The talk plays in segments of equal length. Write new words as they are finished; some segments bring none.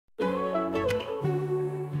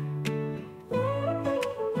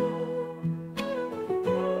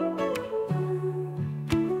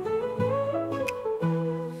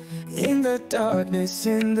darkness,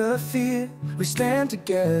 in the fear, we stand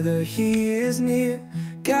together, He is near.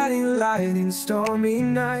 Guiding light in stormy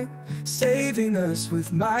night, saving us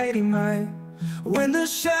with mighty might. When the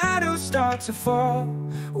shadows start to fall,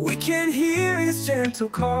 we can hear His gentle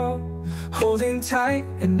call. Holding tight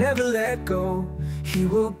and never let go, He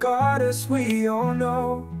will guard us, we all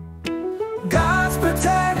know. God's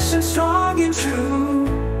protection strong and true,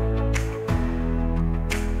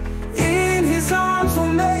 in His arms we'll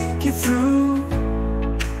make it through.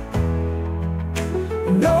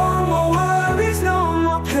 No more worries, no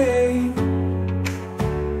more pain,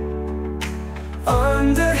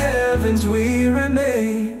 under heavens we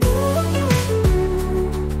remain.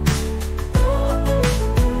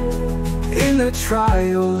 In the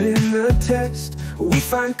trial, in the test, we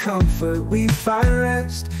find comfort, we find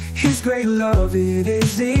rest. His great love, it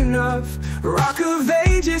is enough. Rock of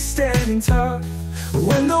Ages standing tough.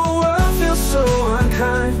 When the world feels so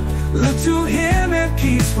unkind, look to Him and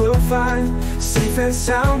peace we'll find. Safe and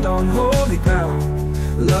sound on holy ground,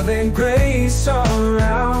 love and grace all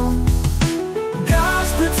around.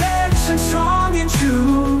 God's protection strong and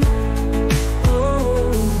true,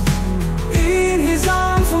 oh, in His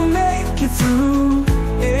arms we'll make it through,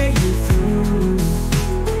 make it through.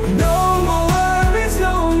 No more worries,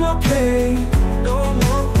 no more pain, no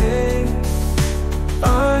more pain,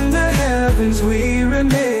 under heavens we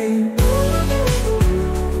remain.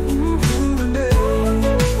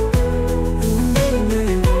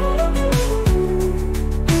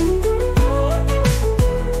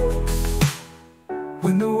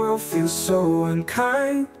 When the world feels so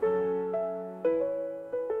unkind,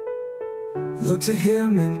 look to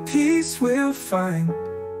Him and peace we'll find.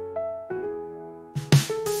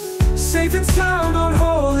 Safe and sound on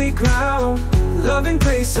holy ground, love and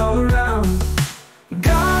grace all around.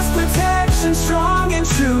 God's protection strong and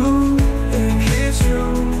true, in His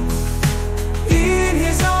room, in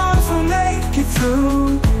His arms we'll make it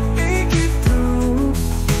through, make it through.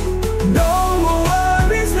 No more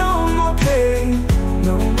worries, no more pain,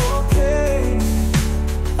 no more pain,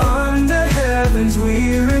 under heavens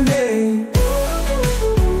we